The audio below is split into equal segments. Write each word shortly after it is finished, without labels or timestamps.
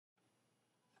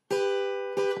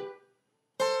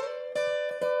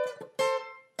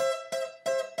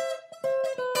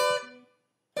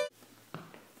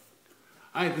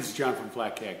Hi, this is John from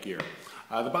Flat Cat Gear.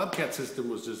 The Bobcat system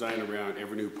was designed around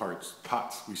every new pots.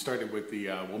 We started with the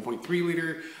 1.3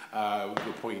 liter,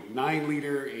 1.9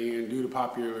 liter, and due to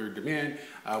popular demand,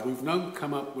 we've now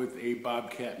come up with a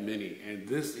Bobcat Mini, and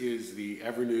this is the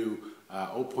ever new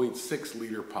 0.6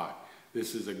 liter pot.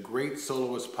 This is a great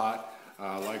soloist pot.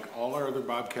 Like all our other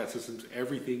Bobcat systems,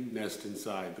 everything nests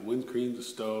inside. The windscreen, the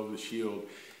stove, the shield,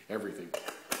 everything.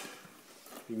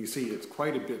 And you see it's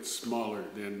quite a bit smaller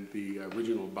than the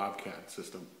original Bobcat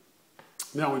system.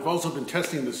 Now we've also been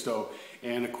testing the stove,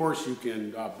 and of course you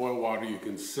can boil water, you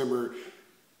can simmer,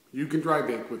 you can dry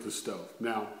bake with the stove.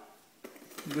 Now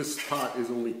this pot is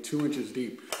only 2 inches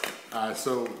deep,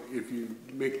 so if you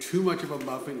make too much of a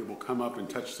muffin it will come up and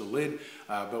touch the lid,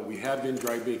 but we have been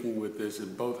dry baking with this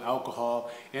in both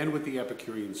alcohol and with the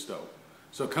Epicurean stove.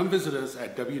 So come visit us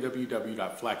at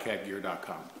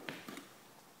www.flatcatgear.com.